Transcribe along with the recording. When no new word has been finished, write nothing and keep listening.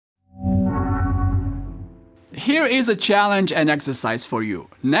Here is a challenge and exercise for you.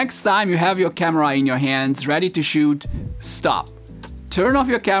 Next time you have your camera in your hands, ready to shoot, stop. Turn off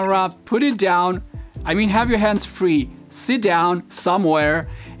your camera, put it down, have your hands free, sit down somewhere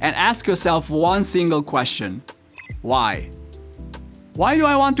and ask yourself one single question. Why? Why do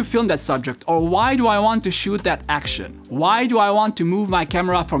I want to film that subject? Or why do I want to shoot that action? Why do I want to move my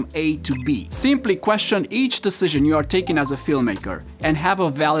camera from A to B? Simply question each decision you are taking as a filmmaker and have a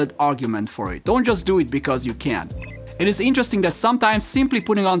valid argument for it. Don't just do it because you can. It is interesting that sometimes simply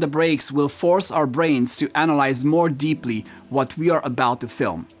putting on the brakes will force our brains to analyze more deeply what we are about to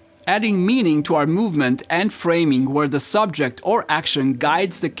film, adding meaning to our movement and framing where the subject or action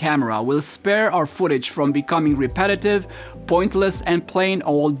guides the camera will spare our footage from becoming repetitive, pointless, and plain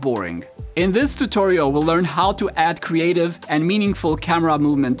old boring. In this tutorial, we'll learn how to add creative and meaningful camera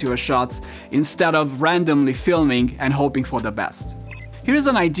movement to your shots instead of randomly filming and hoping for the best. Here's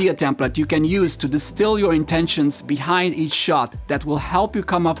an idea template you can use to distill your intentions behind each shot that will help you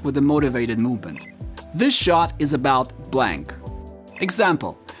come up with a motivated movement. This shot is about blank.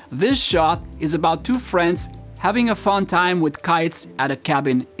 Example. This shot is about two friends having a fun time with kites at a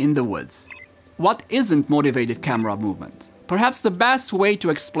cabin in the woods. What isn't motivated camera movement? Perhaps the best way to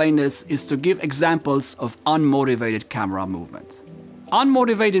explain this is to give examples of unmotivated camera movement.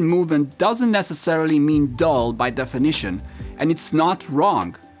 Unmotivated movement doesn't necessarily mean dull by definition, and it's not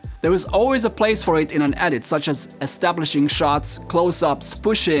wrong. There is always a place for it in an edit, such as establishing shots, close-ups,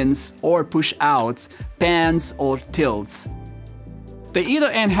 push-ins or push-outs, pans or tilts. They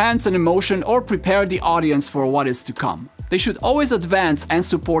either enhance an emotion or prepare the audience for what is to come. They should always advance and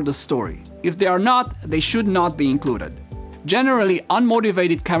support the story. If they are not, they should not be included. Generally,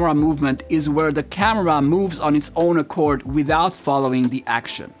 unmotivated camera movement is where the camera moves on its own accord without following the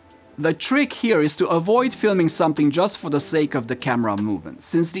action. The trick here is to avoid filming something just for the sake of the camera movement,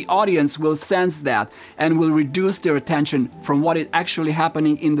 since the audience will sense that and will reduce their attention from what is actually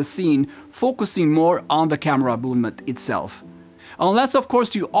happening in the scene, focusing more on the camera movement itself. Unless, of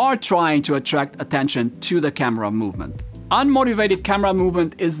course, you are trying to attract attention to the camera movement. Unmotivated camera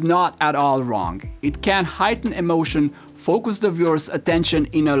movement is not at all wrong. It can heighten emotion, focus the viewer's attention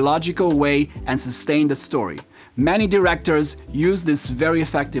in a logical way, and sustain the story. Many directors use this very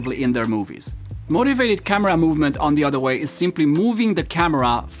effectively in their movies. Motivated camera movement, on the other way, is simply moving the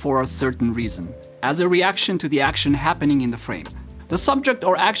camera for a certain reason, as a reaction to the action happening in the frame. The subject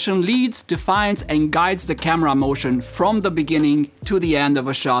or action leads, defines, and guides the camera motion from the beginning to the end of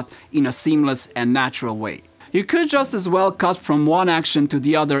a shot in a seamless and natural way. You could just as well cut from one action to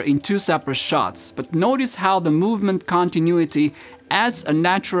the other in two separate shots, but notice how the movement continuity adds a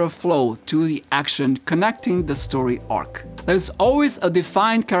natural flow to the action, connecting the story arc. There's always a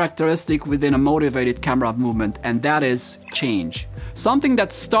defined characteristic within a motivated camera movement, and that is change. Something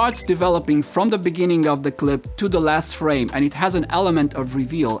that starts developing from the beginning of the clip to the last frame, and it has an element of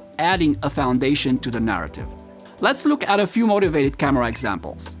reveal, adding a foundation to the narrative. Let's look at a few motivated camera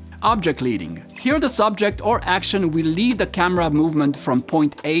examples. Object leading. Here the subject or action will lead the camera movement from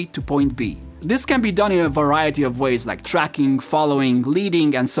point A to point B. This can be done in a variety of ways like tracking, following,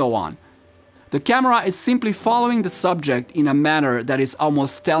 leading, and so on. The camera is simply following the subject in a manner that is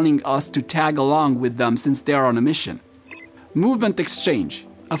almost telling us to tag along with them since they are on a mission. Movement exchange.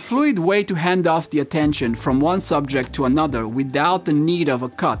 A fluid way to hand off the attention from one subject to another without the need of a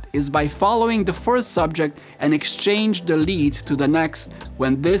cut is by following the first subject and exchange the lead to the next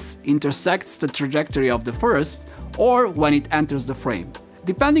when this intersects the trajectory of the first or when it enters the frame.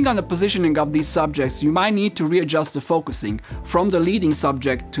 Depending on the positioning of these subjects, you might need to readjust the focusing from the leading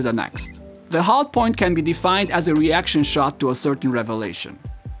subject to the next. The halt point can be defined as a reaction shot to a certain revelation.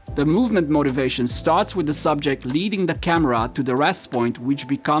 The movement motivation starts with the subject leading the camera to the rest point, which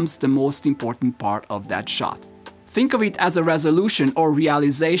becomes the most important part of that shot. Think of it as a resolution or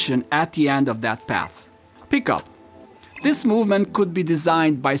realization at the end of that path. Pickup. This movement could be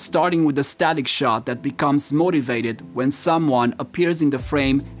designed by starting with a static shot that becomes motivated when someone appears in the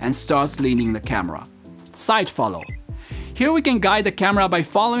frame and starts leading the camera. Side follow. Here we can guide the camera by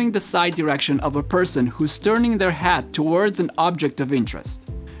following the side direction of a person who's turning their head towards an object of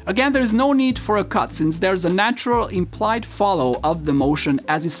interest. Again, there is no need for a cut since there's a natural implied follow of the motion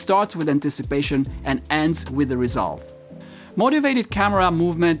as it starts with anticipation and ends with the resolve. Motivated camera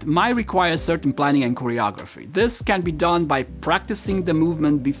movement might require certain planning and choreography. This can be done by practicing the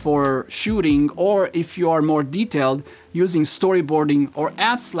movement before shooting, or if you are more detailed, using storyboarding or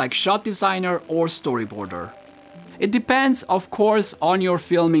apps like Shot Designer or Storyboarder. It depends, of course, on your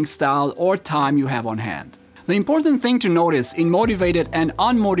filming style or time you have on hand. The important thing to notice in motivated and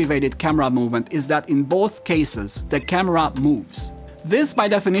unmotivated camera movement is that in both cases, the camera moves. This, by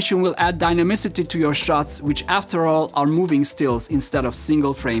definition, will add dynamicity to your shots, which after all are moving stills instead of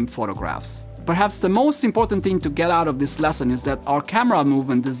single-frame photographs. Perhaps the most important thing to get out of this lesson is that our camera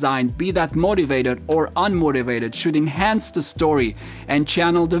movement design, be that motivated or unmotivated, should enhance the story and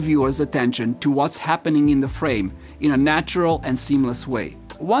channel the viewer's attention to what's happening in the frame in a natural and seamless way.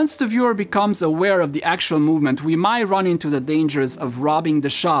 Once the viewer becomes aware of the actual movement, we might run into the dangers of robbing the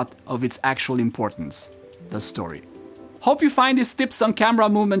shot of its actual importance, the story. Hope you find these tips on camera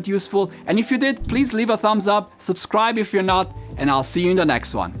movement useful, and if you did, please leave a thumbs up, subscribe if you're not, and I'll see you in the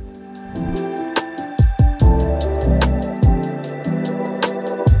next one.